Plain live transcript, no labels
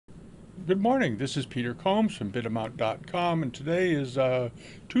Good morning. This is Peter Combs from Bidamount.com, and today is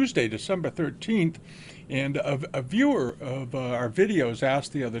Tuesday, December 13th. And a viewer of our videos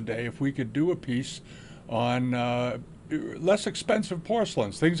asked the other day if we could do a piece on less expensive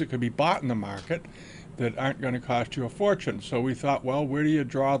porcelains, things that could be bought in the market that aren't going to cost you a fortune. So we thought, well, where do you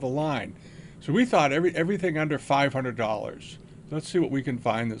draw the line? So we thought everything under $500. Let's see what we can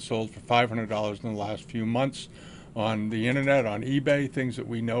find that sold for $500 in the last few months on the internet, on eBay, things that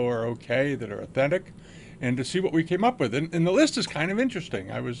we know are okay, that are authentic, and to see what we came up with. And the list is kind of interesting.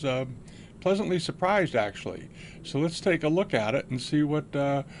 I was pleasantly surprised, actually. So let's take a look at it and see what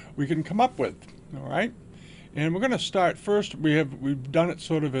we can come up with. All right. And we're going to start first. We've done it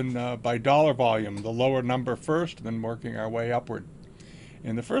sort of in by dollar volume, the lower number first, and then working our way upward.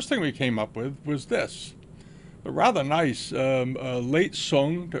 And the first thing we came up with was this. A rather nice late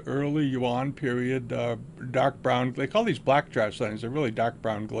Song to early Yuan period, dark brown. They call these black jar settings. They're really dark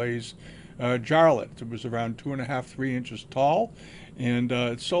brown glaze jarlet. It was around 2.5, 3 inches tall, and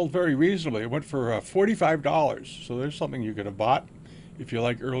it sold very reasonably. It went for $45. So there's something you could have bought if you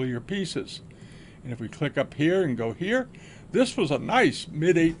like earlier pieces. And if we click up here and go here, this was a nice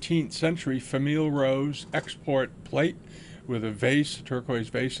mid-18th century Famille Rose export plate with a vase, a turquoise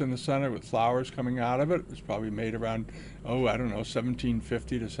vase in the center with flowers coming out of it. It was probably made around, I don't know,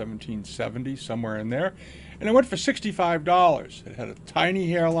 1750 to 1770, somewhere in there. And it went for $65. It had a tiny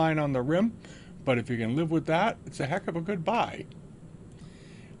hairline on the rim, but if you can live with that, it's a heck of a good buy.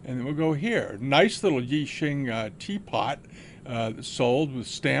 And then we'll go here. Nice little Qing teapot sold with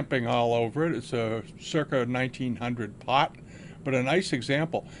stamping all over it. It's a circa 1900 pot, but a nice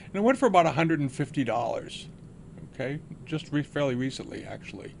example. And it went for about $150. Okay, just fairly recently,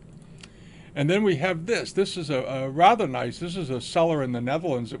 actually. And then we have this. This is a rather nice, this is a seller in the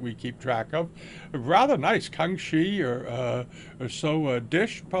Netherlands that we keep track of. A rather nice Qing or so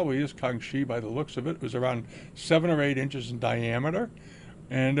dish. Probably is Qing by the looks of it. It was around 7 or 8 inches in diameter.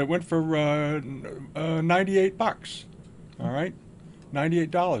 And it went for $98. All right,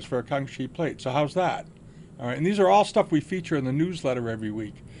 $98 for a Qing plate. So how's that? All right, and these are all stuff we feature in the newsletter every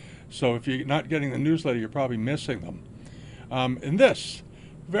week. So if you're not getting the newsletter, you're probably missing them. And this,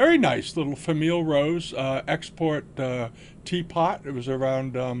 very nice little Famille Rose export teapot. It was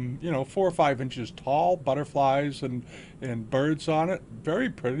around, 4 or 5 inches tall, butterflies and birds on it. Very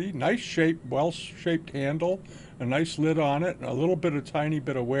pretty, nice shape, well-shaped handle, a nice lid on it, and a little bit of tiny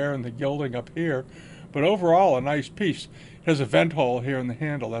bit of wear in the gilding up here. But overall, a nice piece. It has a vent hole here in the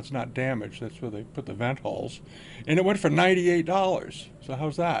handle. That's not damaged. That's where they put the vent holes. And it went for $98. So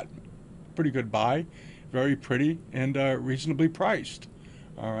how's that? Pretty good buy. Very pretty and reasonably priced.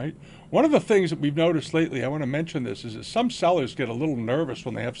 All right. One of the things that we've noticed lately, I want to mention this, is that some sellers get a little nervous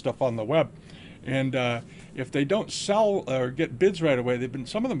when they have stuff on the web. And if they don't sell or get bids right away,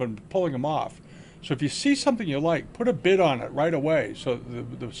 some of them have been pulling them off. So if you see something you like, put a bid on it right away so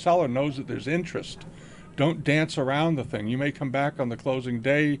the seller knows that there's interest. Don't dance around the thing. You may come back on the closing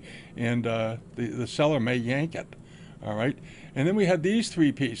day and the seller may yank it. All right. And then we had these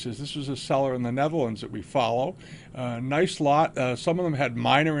 3 pieces. This was a seller in the Netherlands that we follow. Nice lot. Some of them had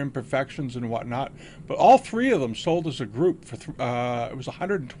minor imperfections and whatnot, but all 3 of them sold as a group for it was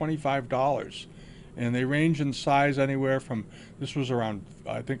 $125. And they range in size anywhere from, this was around,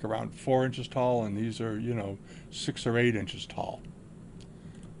 I think around 4 inches tall, and these are, 6 or 8 inches tall.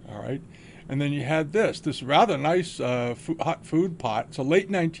 All right. And then you had this rather nice hot food pot. It's a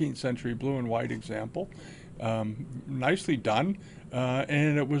late 19th century blue and white example. Nicely done.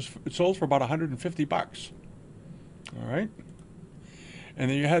 And it sold for about $150. All right. And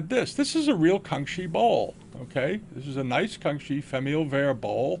then you had this. This is a real Qing bowl. Okay. This is a nice Qing Famille Vert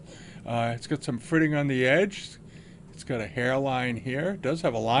bowl. It's got some fritting on the edge. It's got a hairline here. It does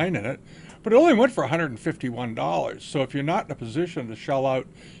have a line in it, but it only went for $151. So if you're not in a position to shell out,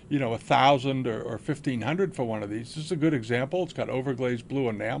 $1,000 or $1,500 for one of these, this is a good example. It's got overglazed blue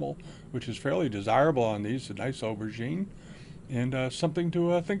enamel, which is fairly desirable on these. A nice aubergine, and something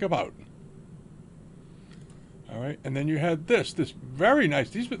to think about. All right, and then you had this very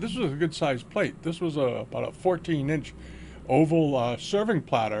nice. This was a good sized plate. This was about a 14-inch oval serving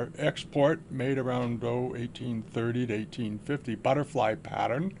platter, export, made around 1830 to 1850, butterfly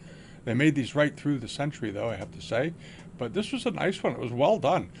pattern. They made these right through the century, though, I have to say. But this was a nice one. It was well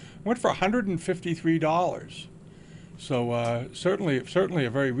done. Went for $153. So certainly a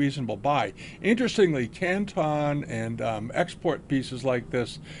very reasonable buy. Interestingly, Canton and export pieces like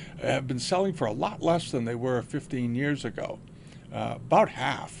this have been selling for a lot less than they were 15 years ago, about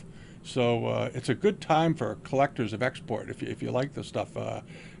half. So it's a good time for collectors of export. If you like the stuff,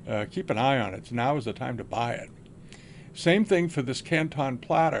 keep an eye on it. Now is the time to buy it. Same thing for this Canton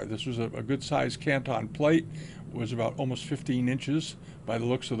platter. This was a good sized Canton plate. It was about almost 15 inches by the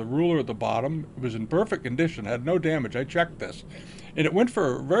looks of the ruler at the bottom. It was in perfect condition, had no damage. I checked this. And it went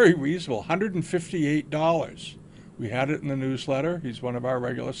for a very reasonable $158. We had it in the newsletter. He's one of our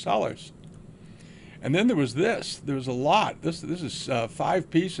regular sellers. And then there was this. There was a lot. This is 5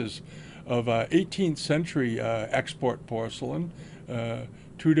 pieces of 18th century export porcelain,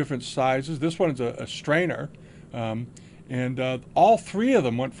 2 different sizes. This one's a strainer. And all 3 of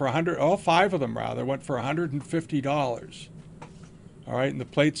them went for all 5 of them rather, went for $150. All right, and the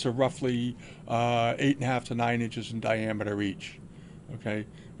plates are roughly 8.5 to 9 inches in diameter each. Okay, it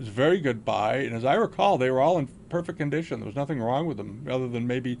was a very good buy, and as I recall, they were all in perfect condition. There was nothing wrong with them, other than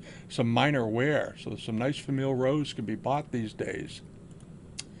maybe some minor wear. So some nice famille rose can be bought these days.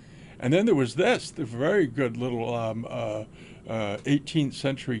 And then there was this, the very good little 18th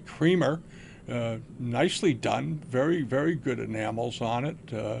century creamer. Nicely done, very, very good enamels on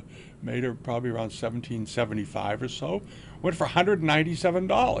it. Made her probably around 1775 or so. Went for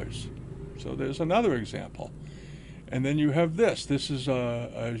 $197. So there's another example. And then you have this. This is,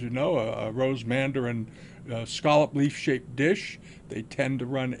 as you know, a rose mandarin scallop leaf-shaped dish. They tend to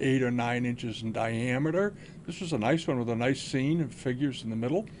run 8 or 9 inches in diameter. This was a nice one with a nice scene of figures in the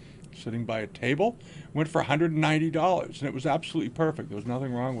middle, sitting by a table. Went for $190, and it was absolutely perfect. There was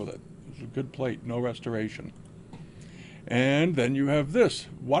nothing wrong with it. It was a good plate, no restoration. And then you have this,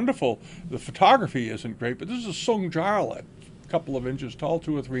 wonderful. The photography isn't great, but this is a Sung jarlet, a couple of inches tall,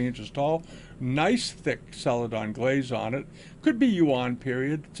 2 or 3 inches tall. Nice thick celadon glaze on it. Could be Yuan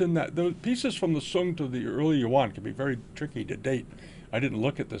period. It's in that. The pieces from the Sung to the early Yuan can be very tricky to date. I didn't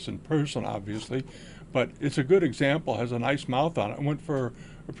look at this in person, obviously, but it's a good example. Has a nice mouth on it. It went for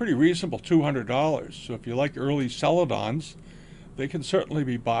a pretty reasonable $200. So if you like early celadons, they can certainly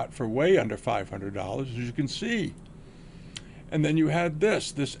be bought for way under $500, as you can see. And then you had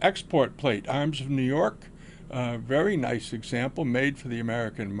this export plate, Arms of New York. Very nice example, made for the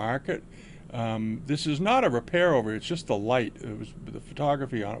American market. This is not a repair over, it's just the light. The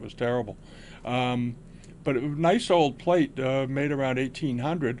photography on it was terrible. But a nice old plate made around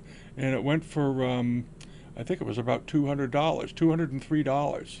 1800, and it went for, I think it was about $200,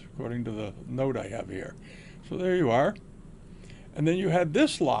 $203, according to the note I have here. So there you are. And then you had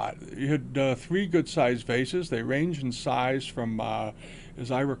this lot. You had 3 good-sized vases. They range in size from, as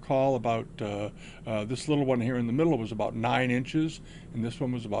I recall, about this little one here in the middle was about 9 inches, and this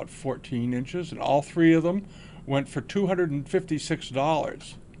one was about 14 inches, and all 3 of them went for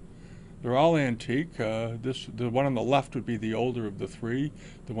 $256. They're all antique. The one on the left would be the older of the 3.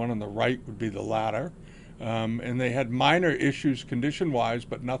 The one on the right would be the latter. And they had minor issues condition-wise,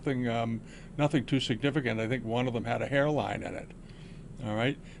 but nothing too significant. I think one of them had a hairline in it. All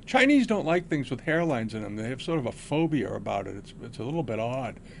right. Chinese don't like things with hairlines in them. They have sort of a phobia about it. It's a little bit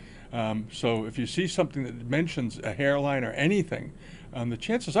odd. So if you see something that mentions a hairline or anything, the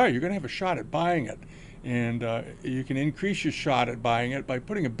chances are you're going to have a shot at buying it. And you can increase your shot at buying it by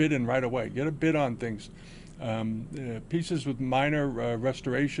putting a bid in right away. Get a bid on things. Pieces with minor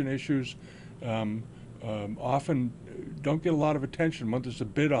restoration issues often don't get a lot of attention. Once there's a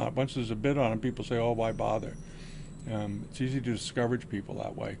bid on them, people say, "Oh, why bother?" It's easy to discourage people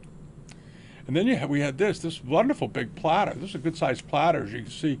that way. And then we had this wonderful big platter. This is a good-sized platter, as you can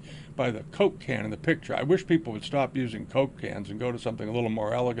see by the Coke can in the picture. I wish people would stop using Coke cans and go to something a little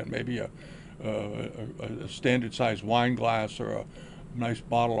more elegant, maybe a standard-sized wine glass or a nice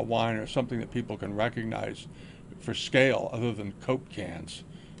bottle of wine or something that people can recognize for scale other than Coke cans.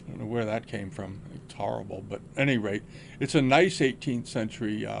 I don't know where that came from. It's horrible, but at any rate, it's a nice 18th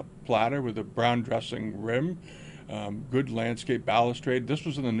century platter with a brown dressing rim. Good landscape balustrade. This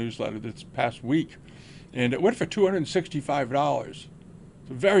was in the newsletter this past week, and it went for $265. It's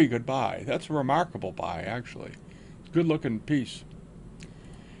a very good buy. That's a remarkable buy, actually. It's a good-looking piece.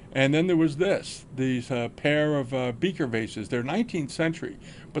 And then there was these pair of beaker vases. They're 19th century,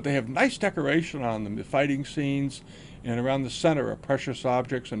 but they have nice decoration on them, the fighting scenes, and around the center are precious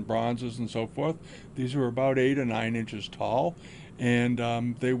objects and bronzes and so forth. These were about 8 or 9 inches tall. And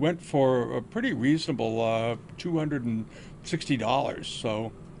they went for a pretty reasonable $260.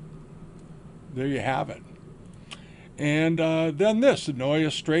 So there you have it. And then this,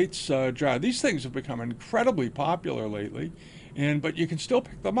 Noya Straits jar. These things have become incredibly popular lately, but you can still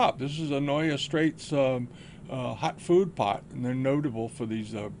pick them up. This is a Noya Straits hot food pot, and they're notable for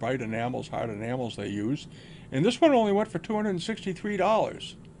these bright enamels, hard enamels they use. And this one only went for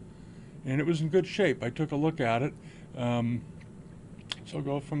 $263, and it was in good shape. I took a look at it. So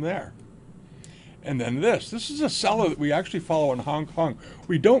go from there. And then this is a seller that we actually follow in Hong Kong.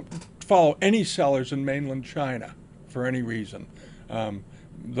 We don't follow any sellers in mainland China. for any reason.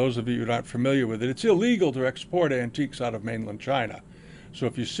 Those of you who are not familiar with it, it's illegal to export antiques out of mainland China. So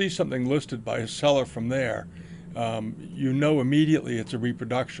if you see something listed by a seller from there, you know immediately it's a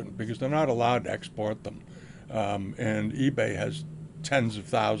reproduction because they're not allowed to export them. And eBay has tens of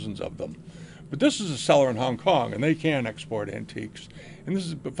thousands of them. But this is a seller in Hong Kong, and they can export antiques. And this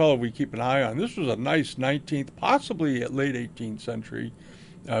is a fellow we keep an eye on. This was a nice 19th, possibly late 18th century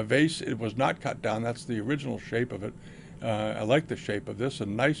vase. It was not cut down. That's the original shape of it. I like the shape of this, a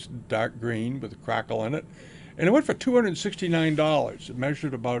nice dark green with a crackle in it. And it went for $269. It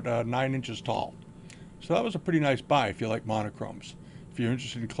measured about 9 inches tall. So that was a pretty nice buy if you like monochromes. If you're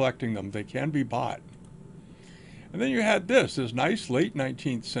interested in collecting them, they can be bought. And then you had this nice late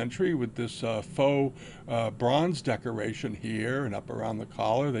 19th century with this faux bronze decoration here and up around the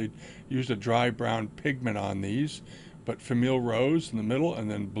collar. They used a dry brown pigment on these, but famille rose in the middle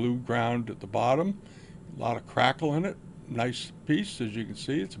and then blue ground at the bottom. A lot of crackle in it. Nice piece, as you can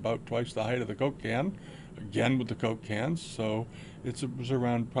see. It's about twice the height of the Coke can, again with the Coke cans. So it was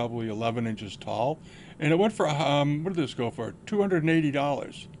around probably 11 inches tall. And it went for, what did this go for?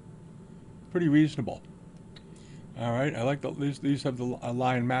 $280. Pretty reasonable. All right, I like these have the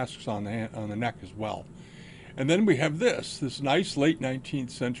lion masks on the neck as well. And then we have this nice late 19th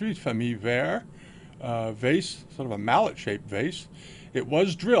century famille vert vase, sort of a mallet-shaped vase. It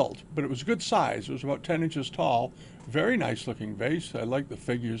was drilled, but it was a good size. It was about 10 inches tall. Very nice looking vase. I like the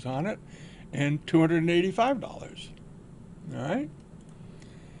figures on it. And $285. All right.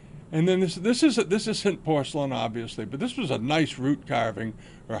 And then this is Hint porcelain, obviously, but this was a nice root carving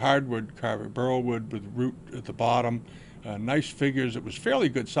or hardwood carving, burl wood with root at the bottom. Nice figures. It was fairly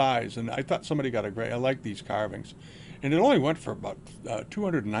good size, and I thought somebody got a great. I like these carvings, and it only went for about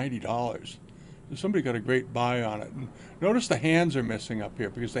 $290. Somebody got a great buy on it. And notice the hands are missing up here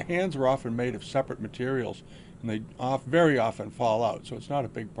because the hands are often made of separate materials, and they very often fall out, so it's not a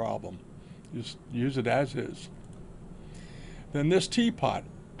big problem. Just use it as is. Then this teapot.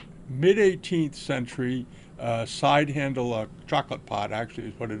 Mid-18th century side handle chocolate pot, actually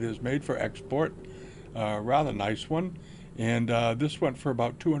is what it is, made for export. Rather nice one. And this went for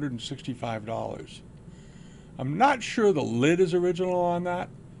about $265. I'm not sure the lid is original on that,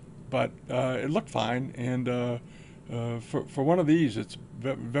 but it looked fine. And for one of these, it's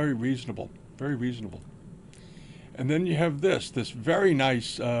very reasonable. Very reasonable. And then you have this very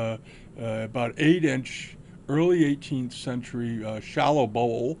nice, about 8-inch, early 18th century shallow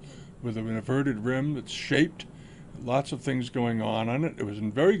bowl with an inverted rim that's shaped. Lots of things going on it. It was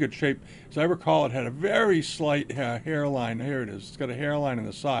in very good shape. As I recall, it had a very slight hairline. Here it is. It's got a hairline on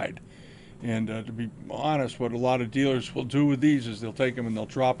the side. And to be honest, what a lot of dealers will do with these is they'll take them and they'll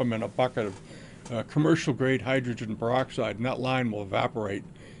drop them in a bucket of commercial-grade hydrogen peroxide, and that line will evaporate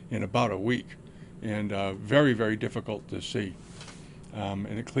in about a week. And very, very difficult to see. And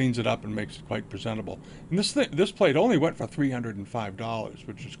it cleans it up and makes it quite presentable. And this plate only went for $305,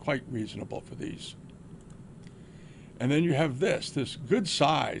 which is quite reasonable for these. And then you have this good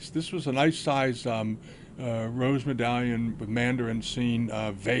size. This was a nice size rose medallion with mandarin scene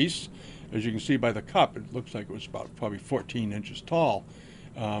vase. As you can see by the cup, it looks like it was about probably 14 inches tall.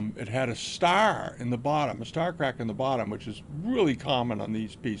 It had a star in the bottom, a star crack in the bottom, which is really common on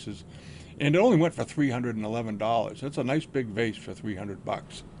these pieces. And it only went for $311. That's a nice big vase for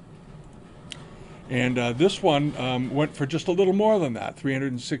 $300. And this one went for just a little more than that,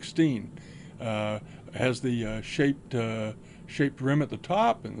 $316. Has the shaped rim at the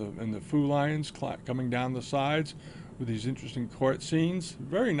top and the foo lions coming down the sides with these interesting court scenes.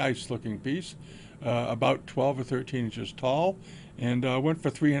 Very nice looking piece, about 12 or 13 inches tall, and went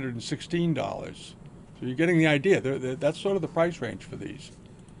for $316. So you're getting the idea. That's sort of the price range for these.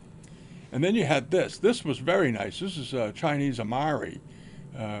 And then you had this. This was very nice. This is a Chinese Amari,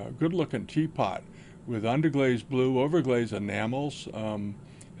 good-looking teapot with underglazed blue, overglazed enamels.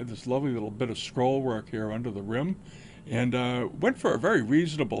 Had this lovely little bit of scroll work here under the rim, and went for a very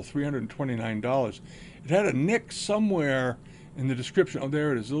reasonable $329. It had a nick somewhere in the description. Oh,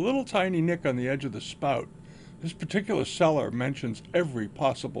 there it is. A little tiny nick on the edge of the spout. This particular seller mentions every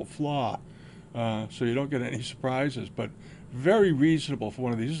possible flaw, so you don't get any surprises, but very reasonable for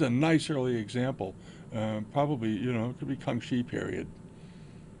one of these. This is a nice early example. Probably, it could be Qing period.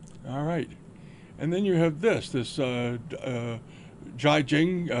 All right. And then you have this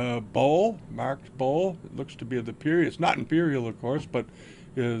Jing bowl, marked bowl. It looks to be of the period. It's not imperial, of course, but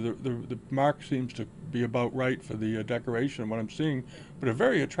the mark seems to be about right for the decoration, what I'm seeing. But a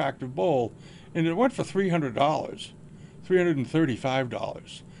very attractive bowl. And it went for $300,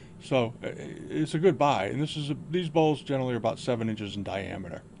 $335. So it's a good buy. And these bowls generally are about 7 inches in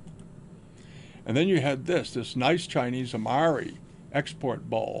diameter. And then you had this nice Chinese Amari export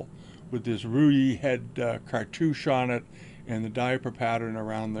bowl with this Ruyi head cartouche on it and the diaper pattern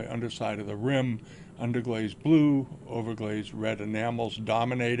around the underside of the rim. Underglazed blue, overglazed red enamels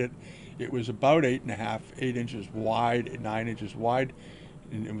dominate it. It was about 8 inches wide, 9 inches wide,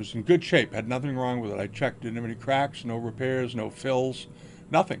 and it was in good shape. Had nothing wrong with it. I checked, didn't have any cracks, no repairs, no fills,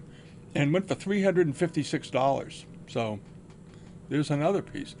 nothing. And went for $356. So there's another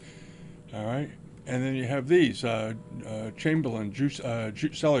piece. All right. And then you have these. Chamberlain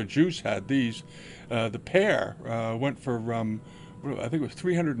Cellar Juice had these. The pair went for, I think it was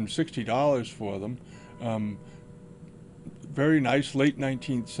 $360 for them. Very nice, late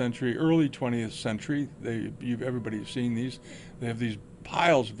 19th century, early 20th century. Everybody's seen these. They have these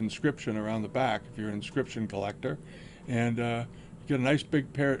piles of inscription around the back if you're an inscription collector. And you get a nice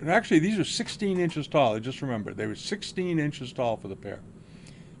big pair. And actually, these are 16 inches tall. I just remembered. They were 16 inches tall for the pair.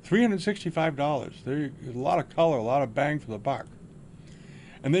 $365. There's a lot of color, a lot of bang for the buck.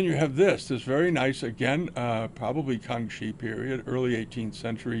 And then you have this very nice, again, probably Kangxi period, early 18th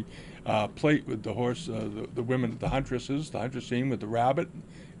century plate with the horse, the women, the huntress scene with the rabbit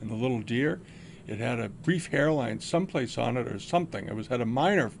and the little deer. It had a brief hairline someplace on it or something. It had a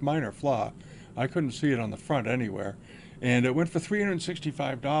minor flaw. I couldn't see it on the front anywhere. And it went for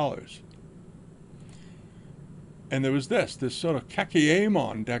 $365. And there was this sort of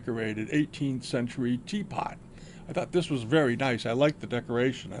Kakeyamon decorated 18th century teapot. I thought this was very nice. I liked the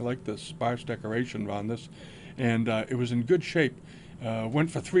decoration. I liked the sparse decoration on this. And it was in good shape.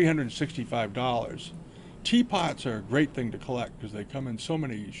 Went for $365. Teapots are a great thing to collect because they come in so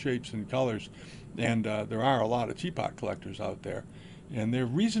many shapes and colors. And there are a lot of teapot collectors out there. And they're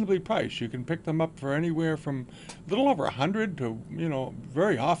reasonably priced. You can pick them up for anywhere from a little over 100 to,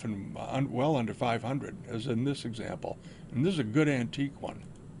 very often well under 500, as in this example. And this is a good antique one.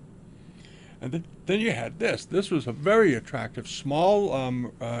 And then you had this. This was a very attractive small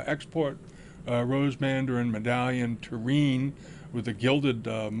export rose mandarin medallion terrine with a gilded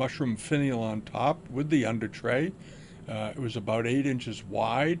mushroom finial on top with the under tray. It was about 8 inches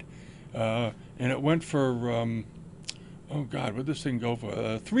wide. And it went for... oh God, what did this thing go for?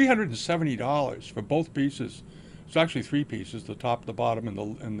 $370 for both pieces. It's actually 3 pieces: the top, the bottom,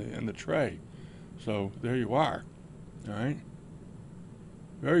 and the tray. So there you are. All right,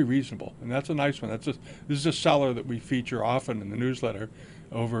 very reasonable, and that's a nice one. This is a seller that we feature often in the newsletter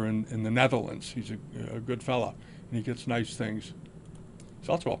over in the Netherlands. He's a good fella, and he gets nice things. He's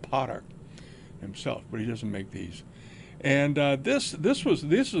also a potter himself, but he doesn't make these. And this is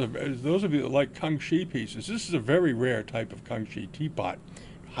those of you that like Kangxi pieces, this is a very rare type of Kangxi teapot,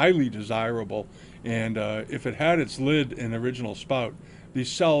 highly desirable. And if it had its lid and original spout,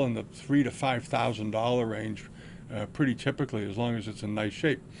 these sell in the $3,000 to $5,000 range pretty typically, as long as it's in nice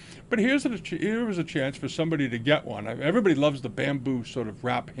shape. But here was a chance for somebody to get one. Everybody loves the bamboo sort of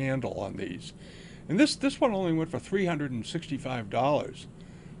wrap handle on these, and this one only went for $365.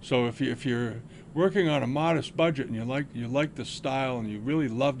 So if you're working on a modest budget and you like the style and you really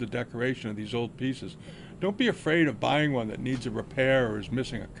love the decoration of these old pieces, don't be afraid of buying one that needs a repair or is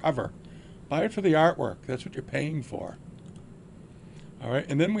missing a cover. Buy it for the artwork. That's what you're paying for. All right,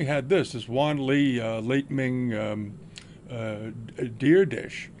 and then we had this Wan Li late Ming deer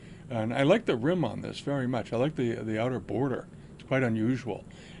dish, and I like the rim on this very much. I like the outer border. It's quite unusual.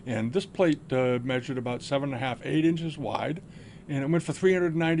 And this plate measured about 7.5, 8 inches wide. And it went for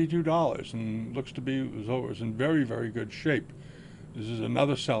 $392, and looks to be it was in very, very good shape. This is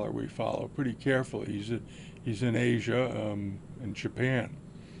another seller we follow pretty carefully. He's in Asia, in Japan.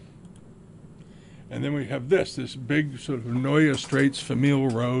 And then we have this big sort of Neue Straits Famille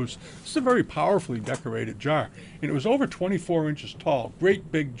Rose. This is a very powerfully decorated jar, and it was over 24 inches tall.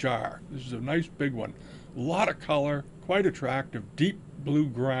 Great big jar. This is a nice big one. A lot of color, quite attractive, deep blue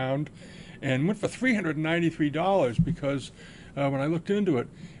ground, and went for $393 because. When I looked into it,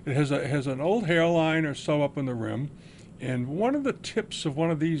 it has an old hairline or so up on the rim, and one of the tips of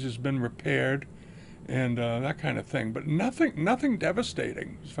one of these has been repaired, and that kind of thing. But nothing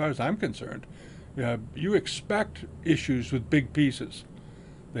devastating as far as I'm concerned. You expect issues with big pieces.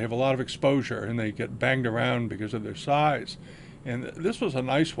 They have a lot of exposure, and they get banged around because of their size. And this was a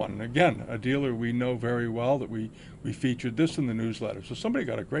nice one. Again, a dealer we know very well that we featured this in the newsletter. So somebody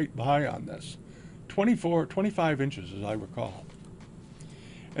got a great buy on this. 25 inches, as I recall.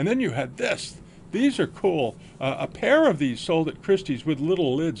 And then you had this. These are cool. A pair of these sold at Christie's with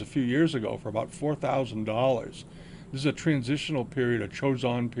little lids a few years ago for about $4,000. This is a transitional period, a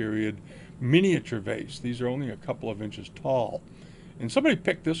Chozon period miniature vase. These are only a couple of inches tall. And somebody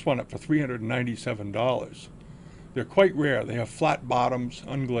picked this one up for $397. They're quite rare. They have flat bottoms,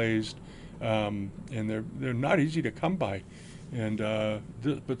 unglazed, and they're not easy to come by, and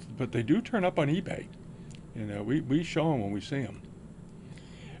but they do turn up on eBay. You know, we show them when we see them.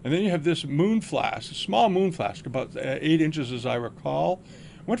 And then you have this moon flask, a small moon flask, about 8 inches as I recall.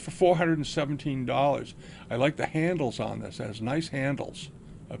 Went for $417. I like the handles on this. It has nice handles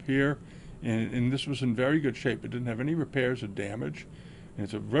up here, and this was in very good shape. It didn't have any repairs or damage. And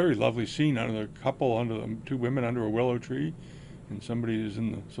it's a very lovely scene under the couple, under the two women under a willow tree, and somebody is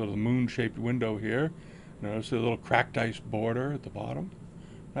in the sort of moon-shaped window here. Notice the little cracked ice border at the bottom.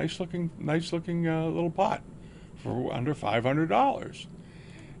 Nice looking little pot for under $500.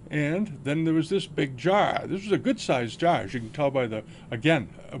 And then there was this big jar. This was a good-sized jar, as you can tell by the, again,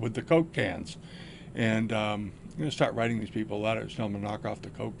 with the Coke cans. And I'm going to start writing these people letters, tell them to knock off the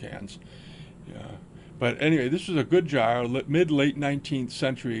Coke cans. Yeah. But anyway, this was a good jar, mid-late 19th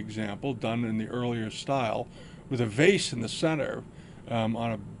century example, done in the earlier style, with a vase in the center on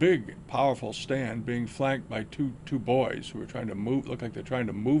a big, powerful stand, being flanked by two boys who were trying to move, look like they're trying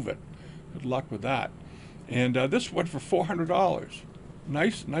to move it. Good luck with that. And this went for $400.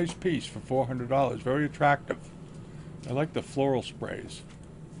 Nice piece for $400. Very attractive. I like the floral sprays.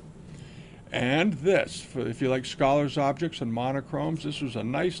 And this, for if you like scholars' objects and monochromes, this was a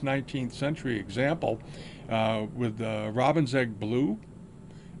nice 19th century example with robin's egg blue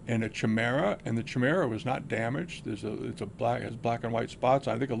and a chimera, and the chimera was not damaged. It has black and white spots.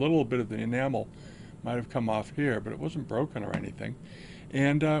 I think a little bit of the enamel might have come off here, but it wasn't broken or anything.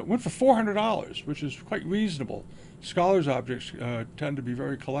 And went for $400, which is quite reasonable. Scholars' objects tend to be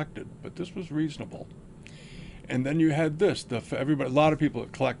very collected, but this was reasonable. And then you had this. A lot of people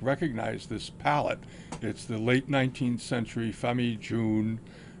that collect recognize this palette. It's the late 19th century Famille June,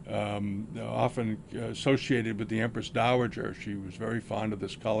 often associated with the Empress Dowager. She was very fond of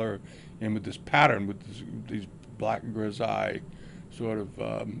this color and with this pattern, with these black and grisaille sort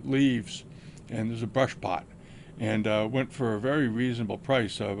of leaves. And there's a brush pot. And went for a very reasonable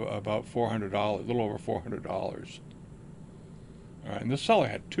price of about $400, a little over $400. All right, and the seller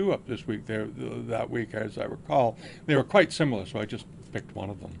had two up this week. That week, as I recall, they were quite similar, so I just picked one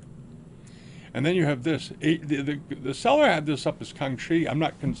of them. And then you have this. The seller had this up as Qing. I'm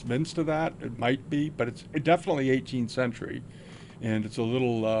not convinced of that. It might be, but it's definitely 18th century, and it's a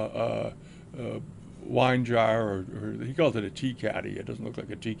little wine jar, or he calls it a tea caddy. It doesn't look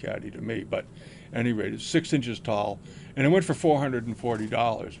like a tea caddy to me, but at any rate, it's 6 inches tall, and it went for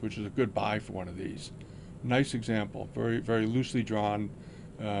 $440, which is a good buy for one of these. Nice example, very, very loosely drawn,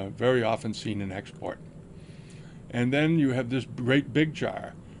 very often seen in export. And then you have this great big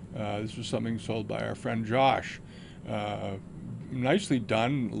jar. This was something sold by our friend Josh. Nicely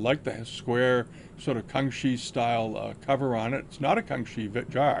done, like the square sort of Qing style cover on it. It's not a Qing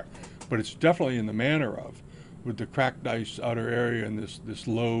jar, but it's definitely in the manner of, with the cracked ice outer area and this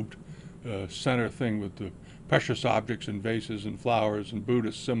lobed center thing with the precious objects and vases and flowers and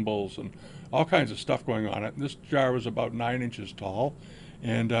Buddhist symbols and all kinds of stuff going on it. And this jar was about 9 inches tall,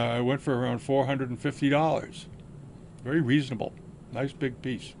 and I went for around $450. Very reasonable. Nice big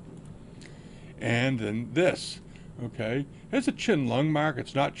piece. And then this, okay. It's a Qin Lung mark.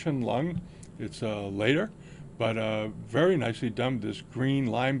 It's not Qin Lung. It's later, but very nicely done. This green,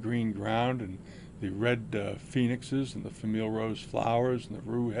 lime green ground and the red phoenixes and the famille rose flowers and the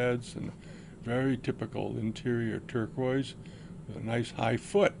rue heads and very typical interior turquoise with a nice high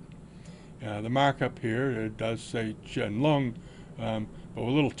foot. The markup here, it does say Qin Lung, but a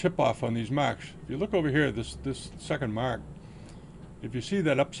little tip-off on these marks. If you look over here, this second mark, if you see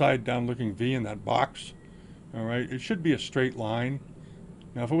that upside-down looking V in that box, all right, it should be a straight line.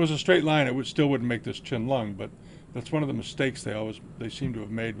 Now, if it was a straight line, it still wouldn't make this Qin Lung, but that's one of the mistakes they seem to have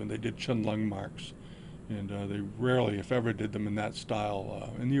made when they did Qin Lung marks. And they rarely, if ever, did them in that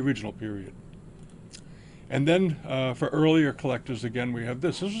style in the original period. And then for earlier collectors, again, we have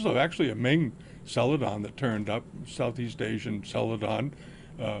this. This was actually a Ming celadon that turned up, Southeast Asian celadon.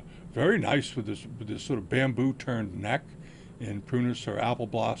 Very nice with this sort of bamboo turned neck in prunus or apple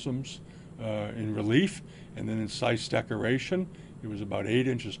blossoms in relief, and then in slice decoration. It was about 8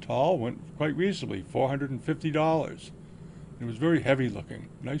 inches tall, went quite reasonably, $450. It was very heavy looking.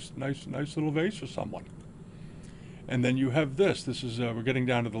 Nice little vase for someone. And then you have this. This is, we're getting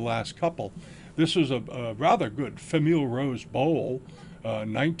down to the last couple. This was a rather good famille rose bowl,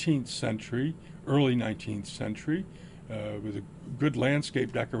 19th century, early 19th century, with a good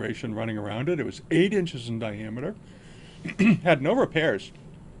landscape decoration running around it. It was 8 inches in diameter, had no repairs,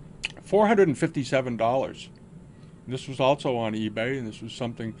 $457. This was also on eBay, and this was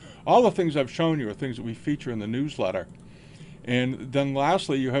something, all the things I've shown you are things that we feature in the newsletter. And then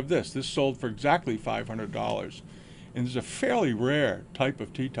lastly, you have this. This sold for exactly $500. And there's a fairly rare type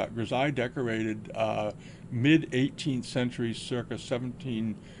of teapot, grisaille decorated, mid-18th century, circa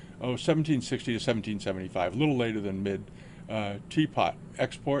 1760 to 1775, a little later than mid, teapot.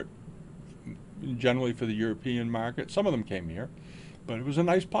 Export generally for the European market. Some of them came here, but it was a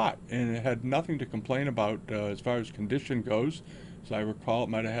nice pot, and it had nothing to complain about as far as condition goes. As I recall, it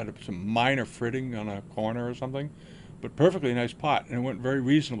might have had some minor fritting on a corner or something, but perfectly nice pot, and it went very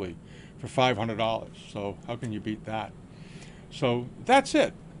reasonably for $500. So how can you beat that? So that's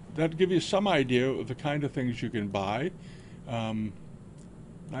it. That'll give you some idea of the kind of things you can buy.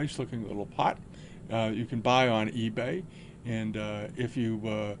 Nice looking little pot. You can buy on eBay, and if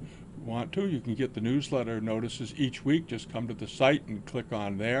you want to, you can get the newsletter notices each week. Just come to the site and click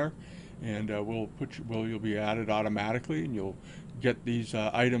on there, and you'll be added automatically, and you'll get these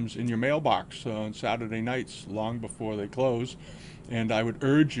items in your mailbox on Saturday nights long before they close. And I would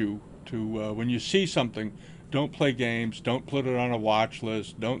urge you to, when you see something, don't play games, don't put it on a watch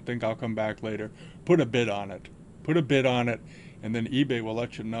list, don't think I'll come back later. Put a bid on it. Put a bid on it, and then eBay will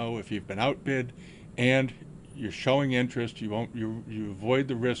let you know if you've been outbid, and you're showing interest. You avoid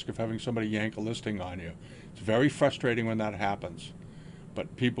the risk of having somebody yank a listing on you. It's very frustrating when that happens,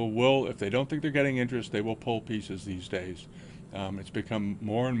 but people will, if they don't think they're getting interest, they will pull pieces these days. It's become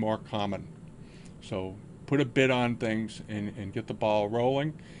more and more common. So put a bid on things and get the ball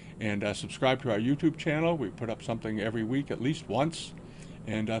rolling, and subscribe to our YouTube channel. We put up something every week, at least once,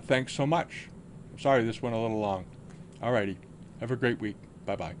 and thanks so much. Sorry this went a little long. Alrighty, have a great week.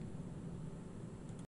 Bye-bye.